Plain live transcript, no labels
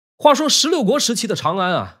话说16国时期的长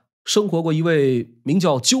安啊，生活过一位名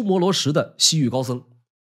叫鸠摩罗什的西域高僧。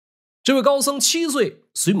这位高僧7岁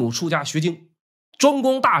随母出家学经，专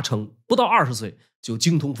攻大成，不到20岁就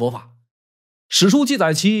精通佛法。史书记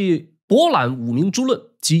载其博览五明诸论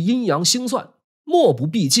及阴阳星算，莫不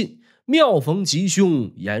必尽，妙逢吉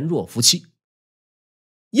凶，言若夫妻。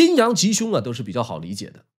阴阳吉凶啊，都是比较好理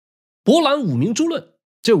解的。博览五明诸论，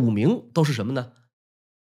这五明都是什么呢？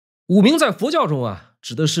五明在佛教中啊，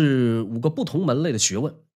指的是5个不同门类的学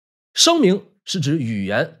问。声明是指语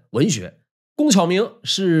言文学，工巧明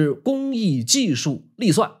是工艺技术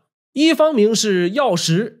历算，医方明是药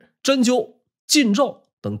食针灸禁咒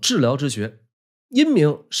等治疗之学，阴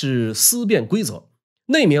明是思辨规则，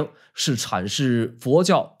内明是阐释佛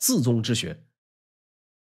教自宗之学。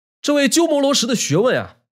这位鸠摩罗什的学问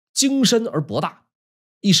啊，精深而博大，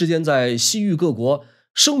一时间在西域各国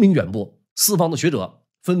声名远播，四方的学者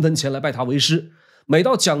纷纷前来拜他为师。每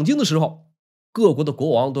到讲经的时候，各国的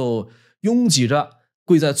国王都拥挤着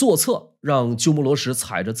跪在座侧，让鸠摩罗什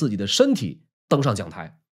踩着自己的身体登上讲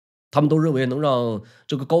台。他们都认为能让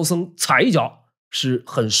这个高僧踩一脚是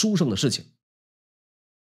很殊胜的事情。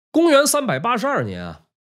公元382年啊，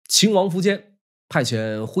秦王苻坚派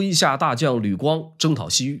遣麾下大将吕光征讨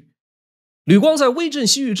西域。吕光在威震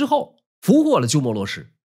西域之后，俘获了鸠摩罗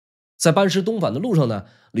什。在班师东返的路上呢，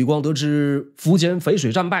吕光得知苻坚淝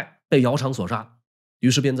水战败，被姚苌所杀，于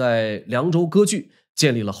是便在凉州割据，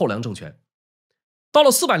建立了后梁政权。到了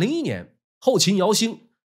401年，后秦姚兴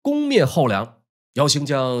攻灭后梁，姚兴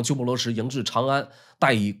将鸠摩罗什迎至长安，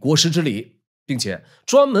待以国师之礼，并且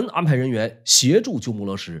专门安排人员协助鸠摩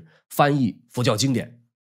罗什翻译佛教经典。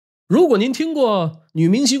如果您听过女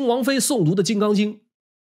明星王菲诵读的《金刚经》，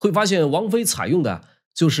会发现王菲采用的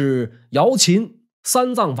就是姚秦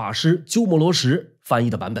三藏法师鸠摩罗什翻译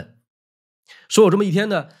的版本。说有这么一天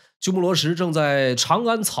呢，鸠摩罗什正在长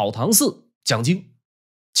安草堂寺讲经，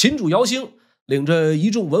秦主姚兴领着一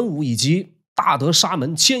众文武以及大德沙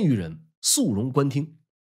门1000余人肃容观听。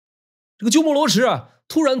这个鸠摩罗什啊，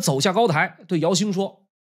突然走下高台，对姚兴说：“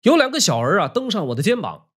有2个小儿啊登上我的肩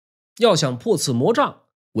膀，要想破此魔障，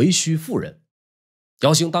唯需妇人。”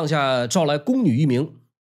姚兴当下召来宫女1名，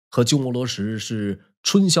和鸠摩罗什是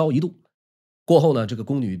春宵一度。过后呢，这个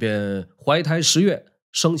宫女便怀胎10月，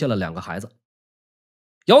生下了2个孩子。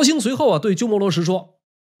姚兴随后啊对鸠摩罗什说：“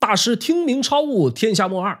大师听名超物，天下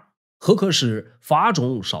莫二，何可使法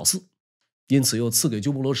种少祀？”因此又赐给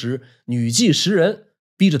鸠摩罗什女妓10人，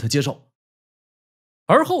逼着他接受。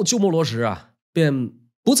而后鸠摩罗什啊便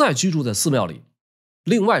不再居住在寺庙里，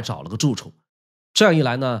另外找了个住处。这样一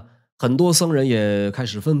来呢，很多僧人也开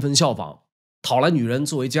始纷纷效仿，讨来女人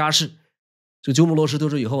作为家室。这鸠摩罗什得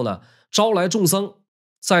知以后呢，招来众僧，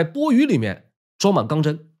在钵盂里面装满钢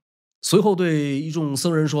针，随后对一众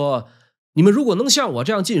僧人说：“你们如果能像我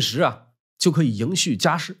这样进食啊，就可以迎续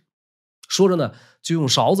家室。”说着呢，就用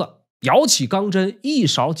勺子舀起钢针，一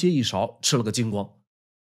勺接一勺吃了个精光。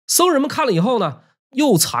僧人们看了以后呢，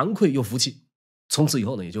又惭愧又服气，从此以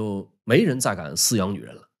后呢，也就没人再敢饲养女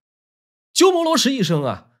人了。鸠摩罗什一生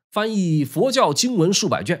啊，翻译佛教经文数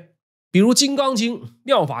百卷，比如《金刚经》《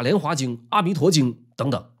妙法莲华经》《阿弥陀经》等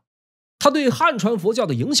等。他对汉传佛教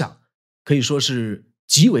的影响可以说是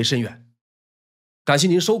极为深远。感谢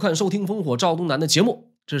您收看收听烽火赵东南的节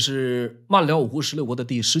目，这是漫聊五胡十六国的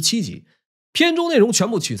第17集，片中内容全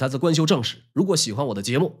部取材自官修正史。如果喜欢我的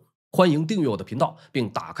节目，欢迎订阅我的频道并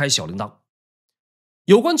打开小铃铛。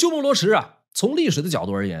有关鸠摩罗什啊，从历史的角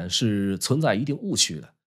度而言是存在一定误区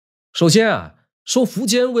的。首先啊，说苻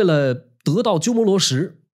坚为了得到鸠摩罗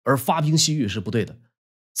什而发兵西域是不对的。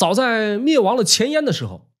早在灭亡了前燕的时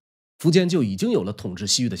候，苻坚就已经有了统治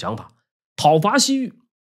西域的想法。讨伐西域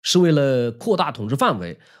是为了扩大统治范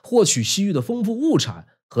围，获取西域的丰富物产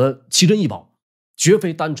和奇珍异宝，绝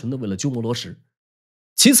非单纯的为了鸠摩罗什。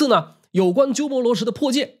其次呢，有关鸠摩罗什的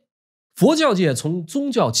破戒，佛教界从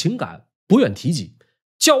宗教情感不愿提及，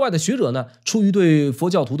教外的学者呢，出于对佛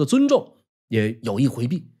教徒的尊重，也有意回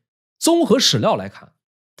避。综合史料来看，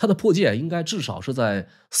他的破戒应该至少是在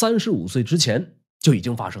35岁之前就已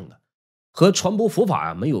经发生的，和传播佛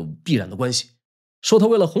法没有必然的关系。说他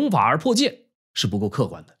为了弘法而破戒是不够客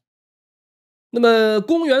观的。那么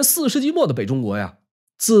公元4世纪末的北中国呀，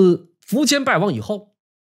自苻坚败亡以后，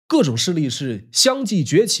各种势力是相继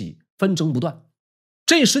崛起，纷争不断。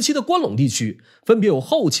这一时期的关陇地区分别有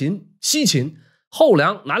后秦、西秦、后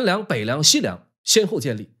梁、南梁、北梁、西梁先后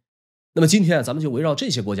建立。那么今天咱们就围绕这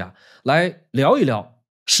些国家来聊一聊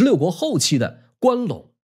16国后期的关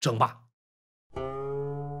陇争霸。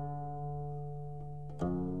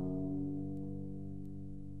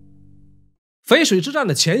淝水之战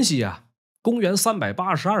的前夕啊，公元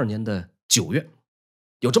382年的9月，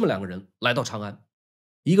有这么2个人来到长安，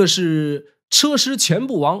一个是车师前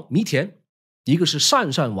部王弥恬，一个是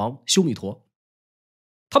鄯善王休弥陀。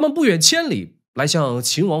他们不远千里来向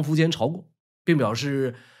秦王苻坚朝贡，并表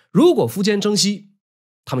示如果苻坚征西，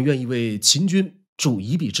他们愿意为秦军助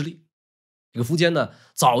一臂之力。这个苻坚呢，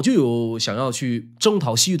早就有想要去征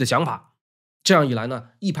讨西域的想法，这样一来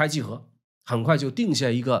呢，一拍即合，很快就定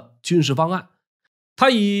下一个军事方案。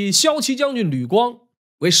他以骁骑将军吕光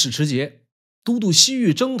为使持节，都督西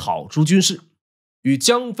域征讨诸军事，与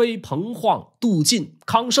江飞、彭晃、杜进、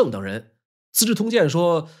康胜等人。资治通鉴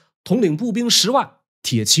说统领步兵10万，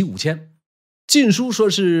铁骑5000，晋书说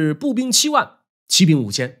是步兵7万，骑兵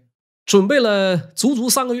5000，准备了足足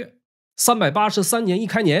3个月。383年一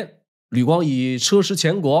开年，吕光以车师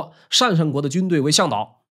前国、鄯善国的军队为向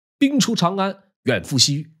导，兵出长安，远赴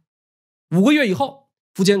西域。5个月以后，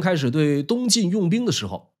苻坚开始对东晋用兵的时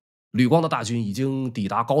候，吕光的大军已经抵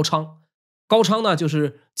达高昌。高昌呢，就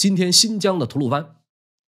是今天新疆的吐鲁番。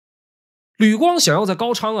吕光想要在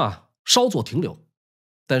高昌稍作停留，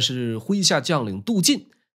但是麾下将领杜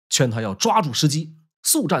进劝他要抓住时机，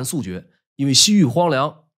速战速决，因为西域荒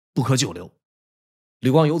凉，不可久留。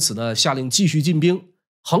吕光由此呢，下令继续进兵，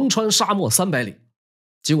横穿沙漠300里，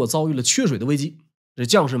结果遭遇了缺水的危机，这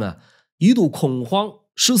将士们一度恐慌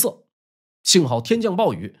失色，幸好天降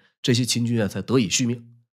暴雨，这些秦军才得以续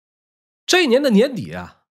命。这一年的年底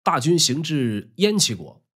大军行至燕齐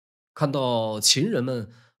国，看到秦人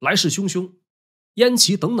们来势汹汹，燕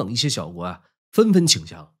齐等等一些小国纷纷请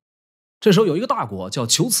降。这时候有一个大国叫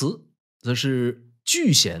求辞，则是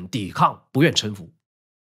拒险抵抗，不愿臣服。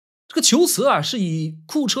这个求辞是以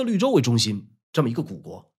库车绿洲为中心这么一个古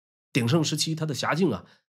国，鼎盛时期它的辖境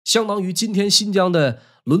相当于今天新疆的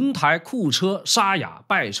轮台、库车、沙雅、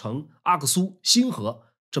拜城、阿克苏、新河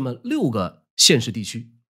这么6个县市地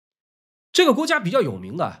区。这个国家比较有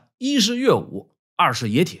名的，一是乐舞，二是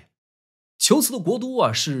冶铁。求辞的国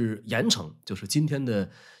都是盐城，就是今天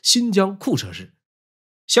的新疆库车市。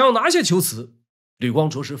想要拿下求辞，吕光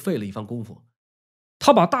着实费了一番功夫。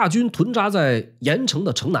他把大军屯扎在盐城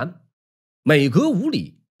的城南，每隔5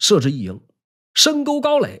里设置一营，深沟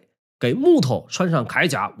高垒，给木头穿上铠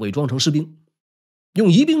甲，伪装成士兵，用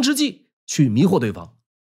疑兵之计去迷惑对方。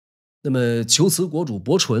那么求辞国主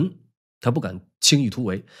伯纯他不敢轻易突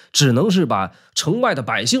围，只能是把城外的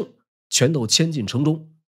百姓全都迁进城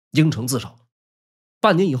中，应城自守。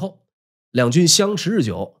半年以后，两军相持日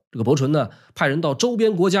久，这个伯纯呢，派人到周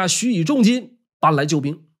边国家许以重金搬来救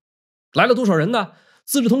兵。来了多少人呢？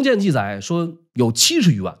资治通鉴记载说有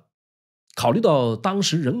70余万。考虑到当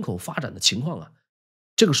时人口发展的情况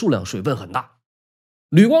这个数量水分很大。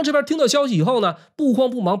吕光这边听到消息以后呢，不慌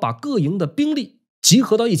不忙把各营的兵力集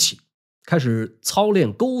合到一起，开始操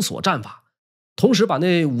练钩索战法，同时把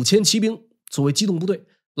那5000骑兵作为机动部队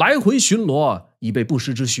来回巡逻，以备不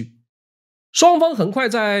时之需。双方很快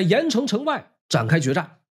在盐城城外展开决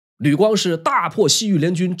战，吕光是大破西域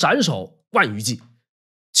联军，斩首万余骑。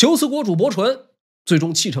求辞国主伯纯最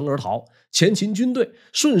终弃城而逃，前秦军队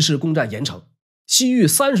顺势攻占盐城。西域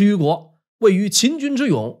30余国位于秦军之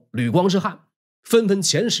勇，吕光之汉，纷纷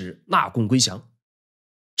遣使纳贡归降。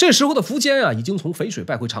这时候的苻坚已经从淝水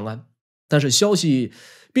败回长安，但是消息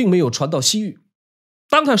并没有传到西域。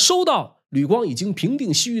当他收到吕光已经平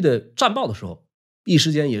定西域的战报的时候，一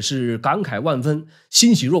时间也是感慨万分，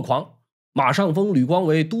欣喜若狂，马上封吕光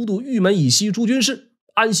为都督玉门以西诸军事、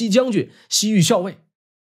安西将军、西域校尉。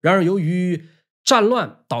然而由于战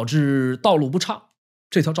乱导致道路不畅，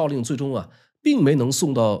这条诏令最终并没能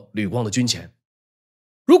送到吕光的军前。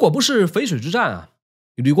如果不是淝水之战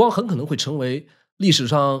吕光很可能会成为历史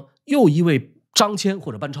上又一位张骞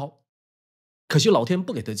或者班超。可惜老天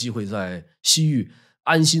不给他机会在西域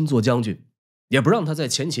安心做将军，也不让他在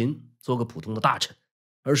前秦做个普通的大臣，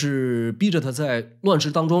而是逼着他在乱世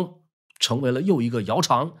当中成为了又一个姚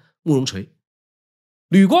苌、慕容垂。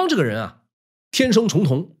吕光这个人天生重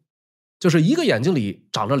瞳，就是一个眼睛里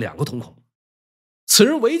长着2个瞳孔。此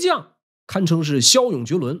人为将堪称是骁勇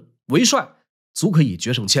绝伦，为帅足可以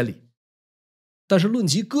决胜千里。但是论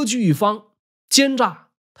及割据一方，奸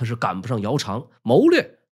诈他是赶不上姚苌，谋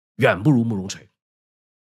略远不如慕容垂。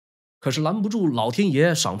可是拦不住老天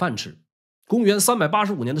爷赏饭吃。公元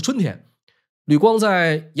385年的春天，吕光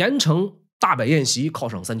在盐城大摆宴席，犒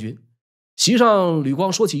赏3军。席上吕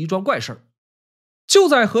光说起一桩怪事儿，就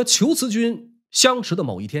在和求辞军相持的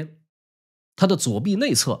某一天，他的左臂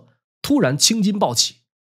内侧突然青筋暴起，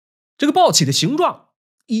这个暴起的形状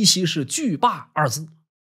依稀是巨霸2字。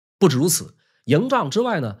不止如此，营帐之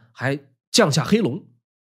外呢，还降下黑龙，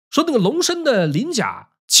说那个龙身的鳞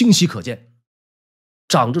甲清晰可见，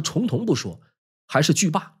长着重瞳不说，还是巨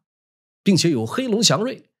霸，并且有黑龙祥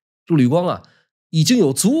瑞。吕光已经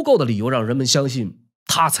有足够的理由让人们相信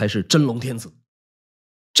他才是真龙天子。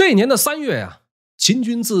这一年的3月啊，秦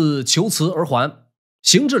军自求辞而还，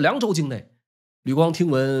行至凉州境内。吕光听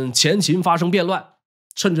闻前秦发生变乱，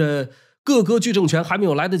趁着各割据政权还没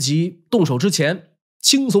有来得及动手之前，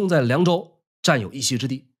轻松在凉州占有一席之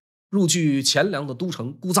地，入据前凉的都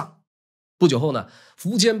城姑臧。不久后呢，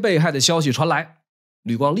苻坚被害的消息传来，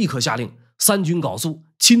吕光立刻下令三军缟素，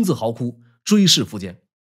亲自嚎哭追谥苻坚。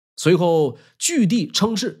随后据地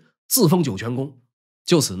称制，自封酒泉公，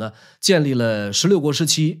就此呢，建立了16国时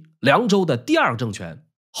期凉州的第2个政权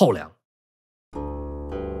后凉。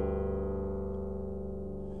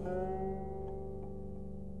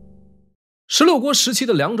16国时期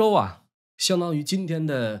的凉州啊，相当于今天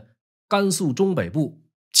的甘肃中北部、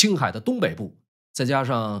青海的东北部，再加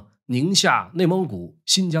上宁夏、内蒙古、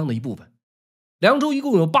新疆的一部分。凉州一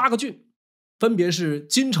共有8个郡，分别是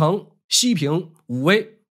金城、西平、武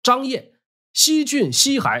威、张掖、西郡、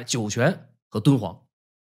西海、酒泉和敦煌。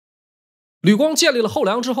吕光建立了后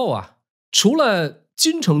凉之后啊，除了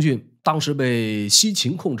金城郡当时被西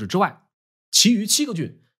秦控制之外，其余7个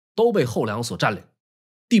郡都被后凉所占领。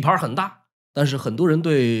地盘很大，但是很多人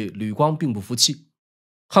对吕光并不服气。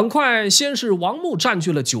很快，先是王穆占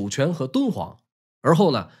据了酒泉和敦煌，而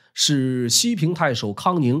后呢，是西平太守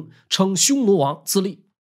康宁称匈奴王自立，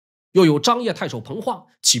又有张掖太守彭晃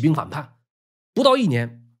起兵反叛。不到1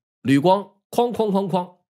年，吕光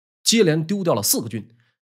哐接连丢掉了4个郡。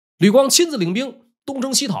吕光亲自领兵东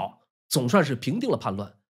征西讨，总算是平定了叛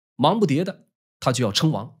乱。忙不迭的，他就要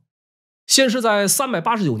称王。先是在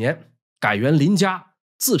389年改元林家，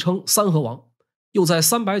自称三河王，又在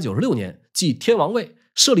396年继天王位，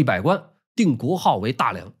设立百官，定国号为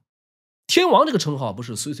大梁。天王这个称号不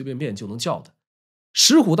是随随便便就能叫的。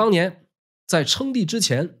石虎当年在称帝之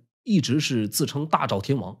前一直是自称大赵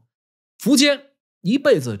天王，苻坚一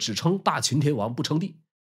辈子只称大秦天王不称帝。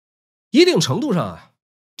一定程度上啊，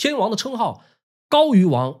天王的称号高于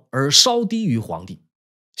王而稍低于皇帝，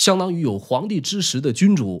相当于有皇帝之实的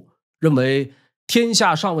君主认为天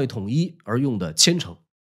下尚未统一而用的谦称。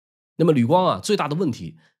那么吕光啊，最大的问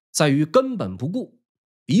题在于根本不顾，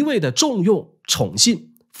一味的重用宠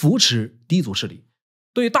信扶持低族势力，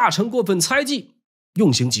对大臣过分猜忌，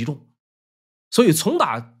用刑极重。所以从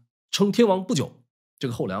打称天王不久，这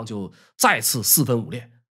个后凉就再次四分五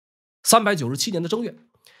裂。397年的正月，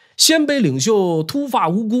鲜卑领袖突发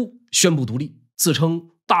无辜宣布独立，自称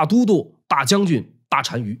大都督、大将军、大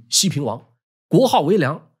单于、西平王，国号为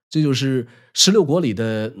凉，这就是16国里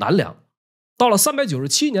的南凉。到了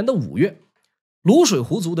397年的5月，卤水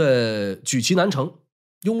胡族的举旗南城，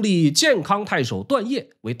拥立建康太守段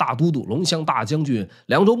业为大都督、龙骧大将军、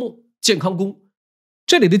凉州牧、建康公。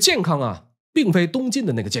这里的建康啊，并非东晋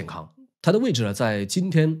的那个建康，它的位置在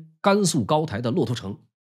今天甘肃高台的骆驼城。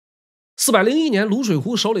401年，卤水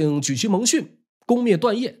胡首领举旗蒙逊，攻灭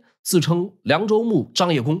段业，自称凉州牧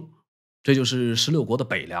张掖公，这就是16国的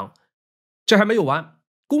北凉。这还没有完，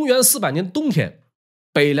公元400年冬天，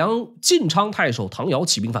北凉晋昌太守唐尧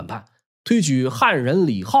起兵反叛，推举汉人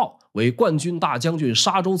李浩为冠军大将军、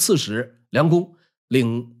沙州刺史、凉公，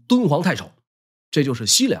领敦煌太守，这就是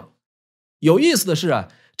西凉。有意思的是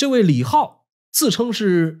啊，这位李浩自称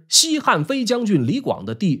是西汉飞将军李广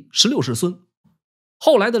的第16世孙。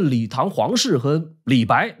后来的李唐皇室和李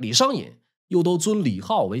白、李商隐又都尊李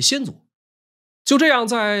浩为先祖。就这样，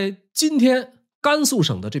在今天甘肃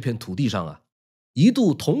省的这片土地上啊，一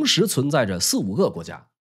度同时存在着4、5个国家，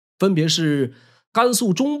分别是甘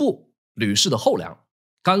肃中部吕氏的后凉，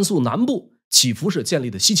甘肃南部乞伏氏建立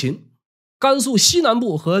的西秦，甘肃西南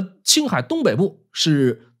部和青海东北部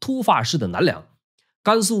是突发氏的南凉，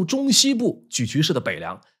甘肃中西部举渠氏的北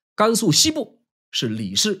凉，甘肃西部是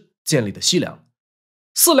李氏建立的西凉。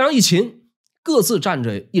4凉一秦各自占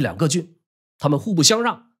着1、2个郡，他们互不相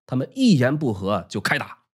让，他们一言不合就开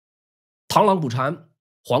打。螳螂捕蝉，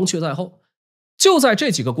黄雀在后。就在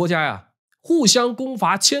这几个国家呀互相攻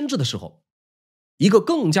伐牵制的时候，一个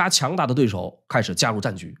更加强大的对手开始加入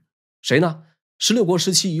战局。谁呢？16国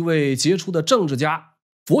时期一位杰出的政治家、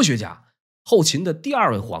佛学家，后秦的第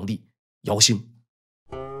2位皇帝姚兴。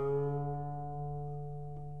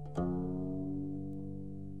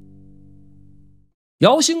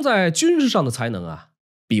姚兴在军事上的才能啊，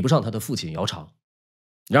比不上他的父亲姚苌，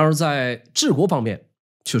然而在治国方面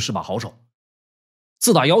却是把好手。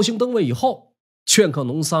自打姚兴登位以后，劝课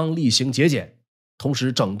农桑，厉行节俭，同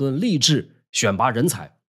时整顿吏治，选拔人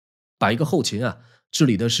才，把一个后秦啊治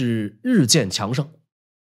理的是日渐强盛。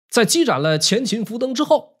在积攒了前秦伏登之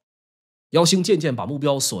后，姚兴渐渐把目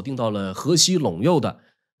标锁定到了河西陇右的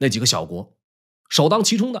那几个小国，首当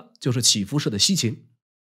其冲的就是乞伏氏的西秦。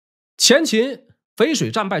前秦淝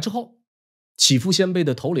水战败之后，乞伏鲜卑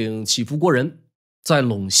的头领乞伏国人在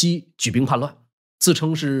陇西举兵叛乱，自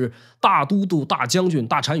称是大都督、大将军、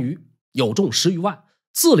大单于，有众10余万，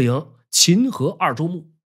自领秦河2州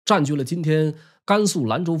牧，占据了今天甘肃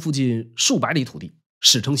兰州附近数百里土地，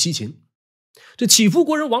史称西秦。这乞伏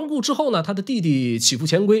国人亡故之后呢，他的弟弟乞伏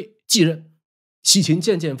虔圭继任，西秦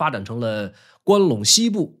渐渐发展成了关陇西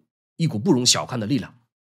部一股不容小看的力量。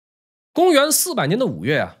公元400年的5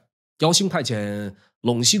月啊，姚兴派遣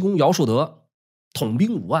陇西公姚硕德统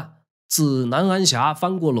兵5万，自南安峡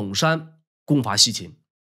翻过陇山，攻伐西秦。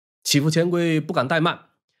乞伏虔圭不敢怠慢，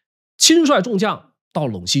亲率众将到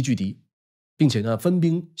陇西拒敌，并且呢分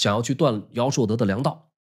兵想要去断姚硕德的粮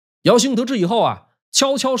道。姚兴得知以后啊，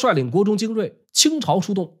悄悄率领国中精锐倾巢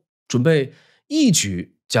出动，准备一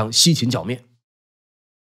举将西秦剿灭。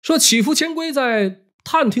说乞伏虔圭在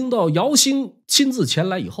探听到姚兴亲自前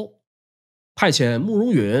来以后，派遣慕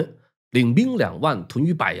容允领兵2万屯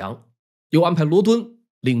于柏杨，又安排罗敦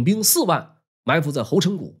领兵4万埋伏在侯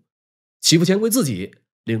城谷，乞伏虔圭自己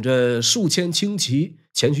领着数千轻骑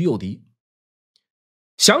前去诱敌。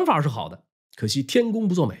想法是好的，可惜天公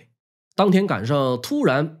不作美，当天赶上突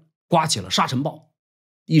然刮起了沙尘暴，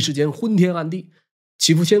一时间昏天暗地，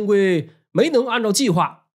乞伏虔圭没能按照计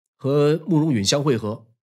划和慕容允相会合，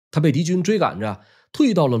他被敌军追赶着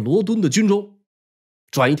退到了罗敦的军中。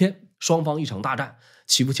转一天，双方一场大战，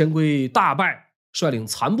乞伏虔圭大败，率领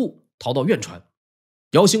残部逃到苑川。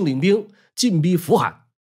姚兴领兵进逼扶罕。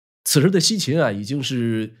此时的西秦啊，已经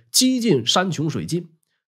是几近山穷水尽，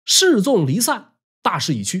士众离散，大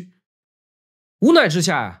势已去。无奈之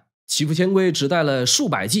下啊，乞伏虔圭只带了数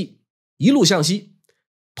百骑，一路向西，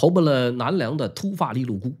投奔了南梁的突发利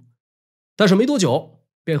禄孤。但是没多久，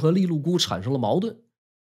便和利禄孤产生了矛盾。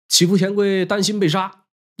乞伏虔圭担心被杀，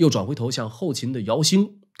又转回头向后秦的姚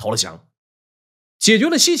兴投了降。解决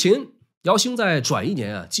了西秦，姚兴在转1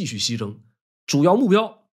年啊继续西征，主要目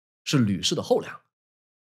标是吕氏的后梁。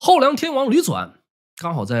后梁天王吕纂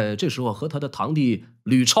刚好在这时候和他的堂弟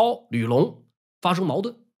吕超、吕龙发生矛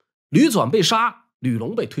盾，吕纂被杀，吕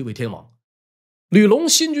龙被推为天王。吕龙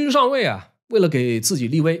新君上位啊，为了给自己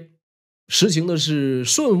立威，实行的是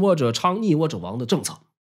顺我者昌，逆我者亡的政策。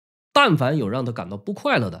但凡有让他感到不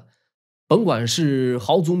快乐的，甭管是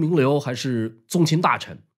豪族名流还是宗亲大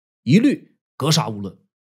臣，一律格杀勿论。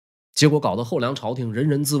结果搞得后梁朝廷人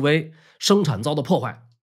人自危，生产遭到破坏，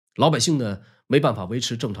老百姓呢没办法维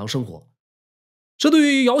持正常生活。这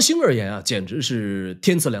对于姚兴而言啊，简直是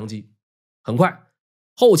天赐良机。很快，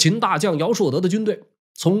后秦大将姚硕德的军队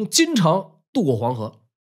从金城渡过黄河。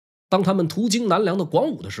当他们途经南梁的广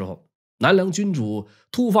武的时候，南梁君主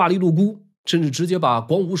突发利禄孤甚至直接把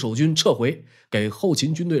广武守军撤回，给后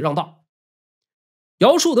秦军队让道。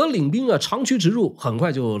姚硕德领兵啊长驱直入，很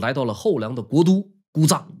快就来到了后梁的国都姑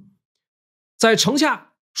臧。在城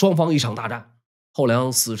下，双方一场大战，后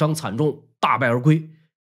梁死伤惨重，大败而归。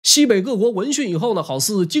西北各国闻讯以后呢，好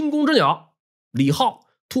似惊弓之鸟，李浩、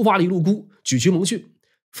突发利禄孤举渠蒙逊，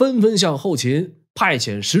纷纷向后秦派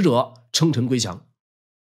遣使者称臣归降。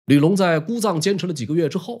吕龙在姑臧坚持了几个月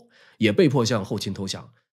之后，也被迫向后秦投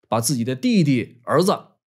降，把自己的弟弟、儿子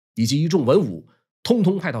以及一众文武通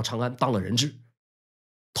通派到长安当了人质。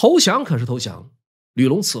投降可是投降，吕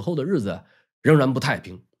龙此后的日子仍然不太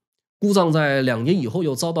平。姑臧在2年以后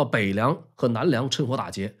又遭到北凉和南凉趁火打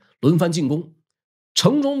劫，轮番进攻，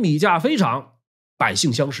城中米价飞涨，百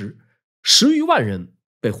姓相食，10余万人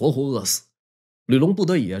被活活饿死。吕龙不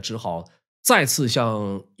得已只好再次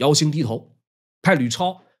向姚兴低头，派吕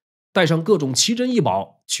超带上各种奇珍异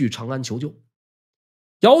宝去长安求救。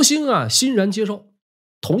姚兴啊欣然接受，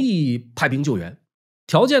同意派兵救援，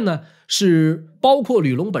条件呢是包括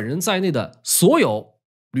吕龙本人在内的所有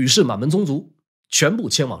吕氏满门宗族全部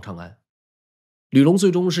迁往长安。吕龙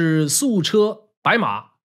最终是素车白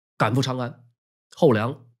马赶赴长安，后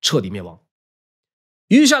梁彻底灭亡。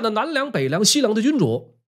余下的南梁、北梁、西凉的君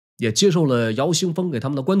主也接受了姚兴封给他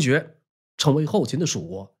们的官爵，成为后秦的属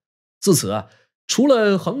国。自此啊，除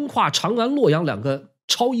了横跨长安、洛阳2个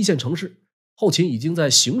超一线城市，后秦已经在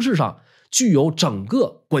形势上具有整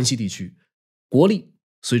个关西地区，国力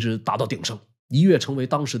随之达到鼎盛，一跃成为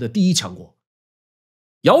当时的第1强国。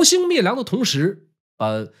姚兴灭梁的同时，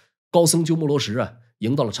把高僧鸠摩罗什啊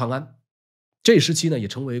迎到了长安。这时期呢，也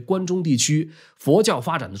成为关中地区佛教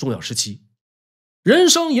发展的重要时期。人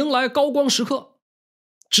生迎来高光时刻，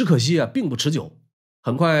只可惜啊，并不持久。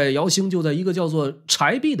很快，姚兴就在一个叫做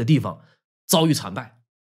柴壁的地方遭遇惨败，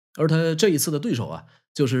而他这一次的对手啊，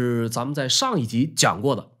就是咱们在上一集讲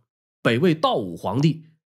过的北魏道武皇帝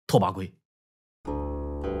拓跋珪。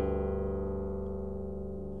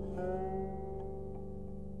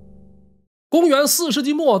公元4世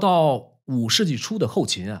纪末到5世纪初的后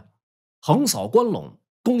秦啊，横扫关陇，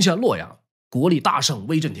攻陷洛阳，国力大盛，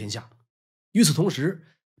威震天下。与此同时，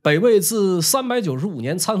北魏自395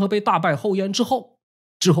年参合杯大败后燕之后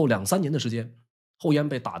2-3年的时间，后燕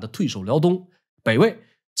被打得退守辽东，北魏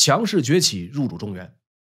强势崛起，入主中原。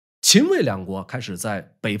秦魏两国开始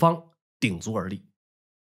在北方鼎足而立。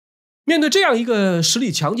面对这样一个实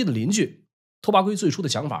力强劲的邻居，拓跋圭最初的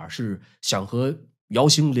想法是想和姚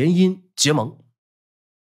兴联姻结盟。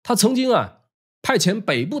他曾经派遣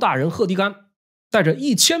北部大人贺迪干带着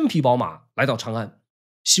1000匹宝马来到长安，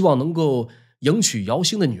希望能够迎娶姚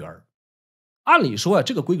兴的女儿。按理说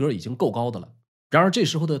这个规格已经够高的了。然而这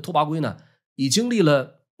时候的拓跋圭呢，已经立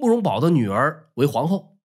了慕容宝的女儿为皇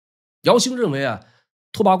后。姚兴认为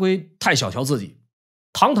拓跋圭太小瞧自己，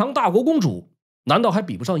堂堂大国公主难道还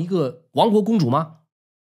比不上一个亡国公主吗？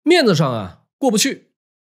面子上过不去，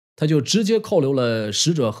他就直接扣留了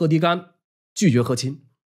使者贺迪干，拒绝和亲。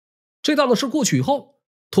这档子事过去以后，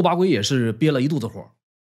拓跋圭也是憋了一肚子火。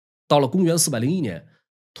到了公元401年，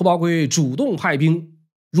拓跋圭主动派兵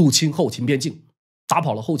入侵后秦边境，打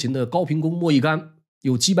跑了后秦的高平公莫邑干，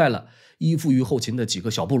又击败了依附于后秦的几个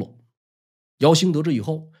小部落。姚兴得知以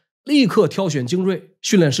后，立刻挑选精锐，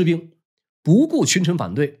训练士兵，不顾群臣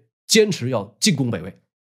反对，坚持要进攻北魏。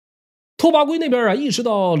拓跋圭那边意识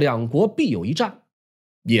到两国必有一战，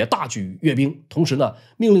也大举阅兵，同时呢，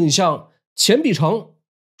命令向钱币城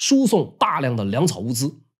输送大量的粮草物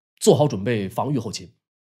资，做好准备防御后秦。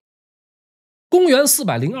公元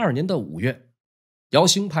402年的5月，姚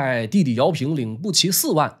兴派弟弟姚平领步骑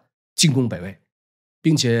4万进攻北魏，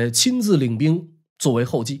并且亲自领兵作为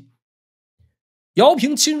后继。姚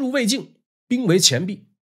平侵入魏境，兵围钱币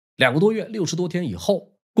，2个多月60多天以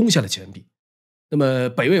后攻下了钱币。那么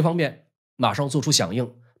北魏方面马上做出响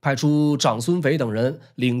应，派出长孙斐等人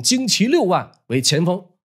领精骑6万为前锋，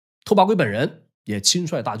拓跋圭本人也亲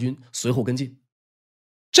率大军随后跟进。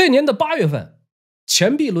这年的8月份，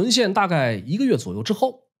钱币沦陷大概1个月左右之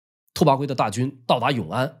后，拓跋圭的大军到达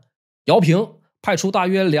永安，姚平派出大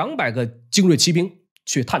约200个精锐骑兵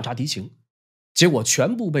去探查敌情，结果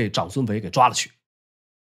全部被长孙斐给抓了去。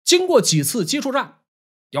经过几次接触战，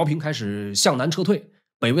姚平开始向南撤退，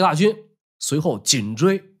北魏大军随后紧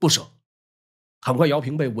追不舍。很快姚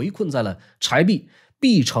平被围困在了柴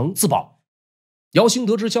壁城自保。姚兴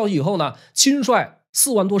得知消息以后呢，亲率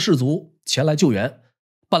4万多士卒前来救援，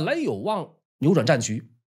本来有望扭转战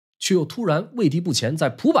局，却又突然畏敌不前，在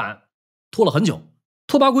蒲坂拖了很久。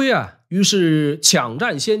拓跋圭于是抢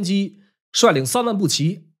占先机，率领3万步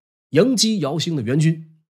骑迎击姚兴的援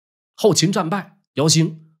军。后秦战败，姚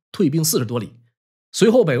兴退兵40多里。随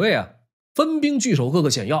后北魏分兵据守各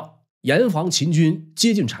个险要，严防秦军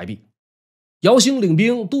接近柴壁。姚兴领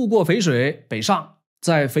兵渡过淝水北上，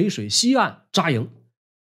在淝水西岸扎营，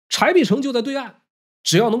柴壁城就在对岸，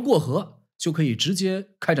只要能过河就可以直接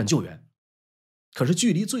开展救援。可是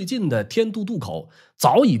距离最近的天都渡口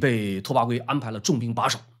早已被拓跋圭安排了重兵把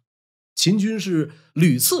守，秦军是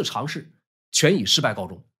屡次尝试，全以失败告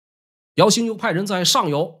终。姚兴又派人在上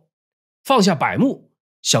游放下柏木，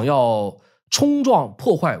想要冲撞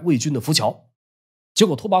破坏魏军的浮桥，结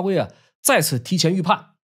果拓跋圭再次提前预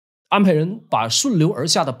判，安排人把顺流而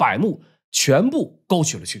下的柏木全部勾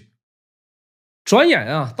取了去。转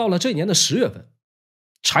眼到了这年的10月份，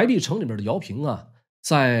柴壁城里面的姚平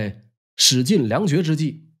在使尽粮绝之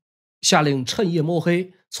际，下令趁夜摸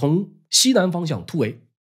黑从西南方向突围。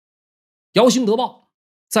姚兴得报，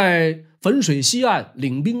在汾水西岸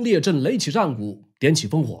领兵列阵，垒起战鼓，点起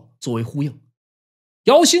烽火作为呼应。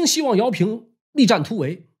姚兴希望姚平力战突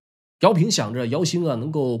围，姚平想着姚兴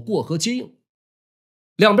能够过河接应，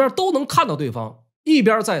两边都能看到对方，一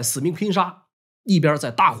边在死命拼杀，一边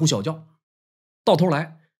在大呼小叫。到头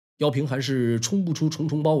来姚平还是冲不出重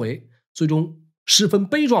重包围，最终十分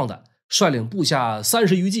悲壮的率领部下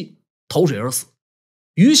30余骑投水而死，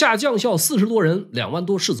余下将校40多人，2万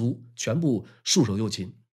多士卒全部束手就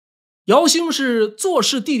擒。姚兴是坐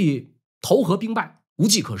视弟弟投河兵败，无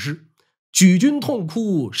计可施，举军痛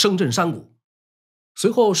哭，声震山谷。随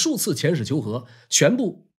后数次遣使求和，全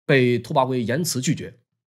部被拓跋圭严词拒绝。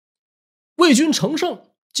魏军乘胜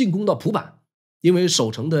进攻到蒲坂，因为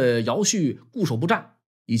守城的姚绪固守不战，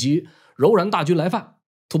以及柔然大军来犯，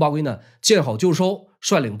拓跋圭见好就收，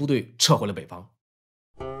率领部队撤回了北方。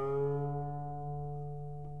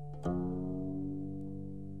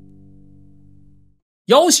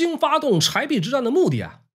姚兴发动柴壁之战的目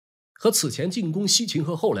的和此前进攻西秦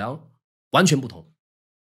和后梁完全不同。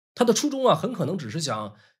他的初衷很可能只是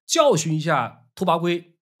想教训一下拓跋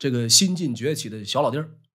圭这个新晋崛起的小老弟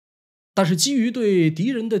儿，但是基于对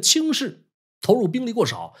敌人的轻视、投入兵力过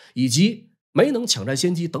少以及没能抢占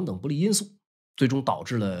先机等等不利因素，最终导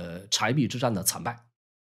致了柴壁之战的惨败。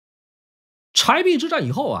柴壁之战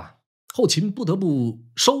以后啊，后秦不得不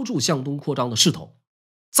收住向东扩张的势头，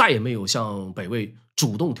再也没有向北魏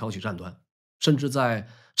主动挑起战端，甚至在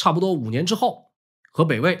差不多5年之后，和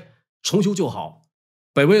北魏重修旧好。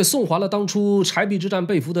北魏送还了当初柴壁之战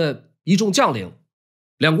被俘的一众将领，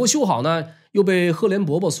两国修好呢，又被赫连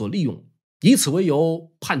勃勃所利用，以此为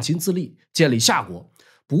由叛秦自立，建立夏国，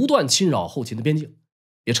不断侵扰后秦的边境，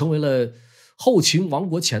也成为了后秦亡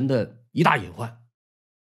国前的一大隐患。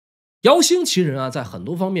姚兴其人啊，在很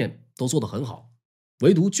多方面都做得很好，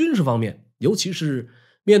唯独军事方面，尤其是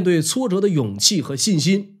面对挫折的勇气和信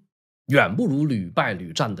心，远不如屡败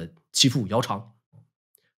屡战的其父姚苌。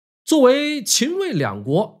作为秦魏两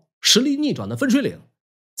国实力逆转的分水岭，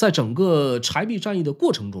在整个柴壁战役的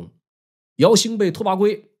过程中，姚兴被拓跋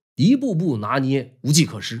珪一步步拿捏，无计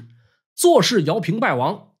可施，坐视姚平败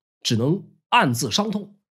亡，只能暗自伤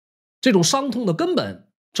痛。这种伤痛的根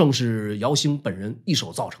本正是姚兴本人一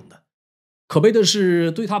手造成的。可悲的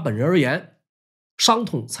是，对他本人而言，伤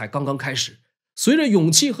痛才刚刚开始，随着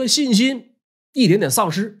勇气和信心一点点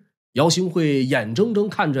丧失，姚兴会眼睁睁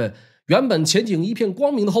看着原本前景一片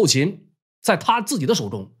光明的后秦，在他自己的手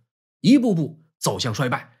中一步步走向衰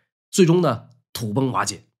败，最终呢土崩瓦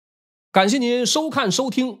解。感谢您收看收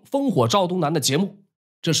听烽火赵东南的节目，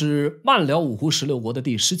这是漫聊五胡十六国的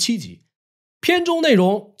第17集，片中内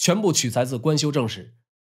容全部取材自官修正史。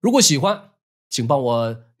如果喜欢，请帮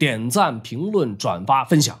我点赞、评论、转发、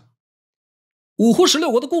分享。五胡十六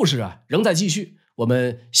国的故事啊，仍在继续，我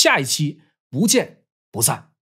们下一期不见不散。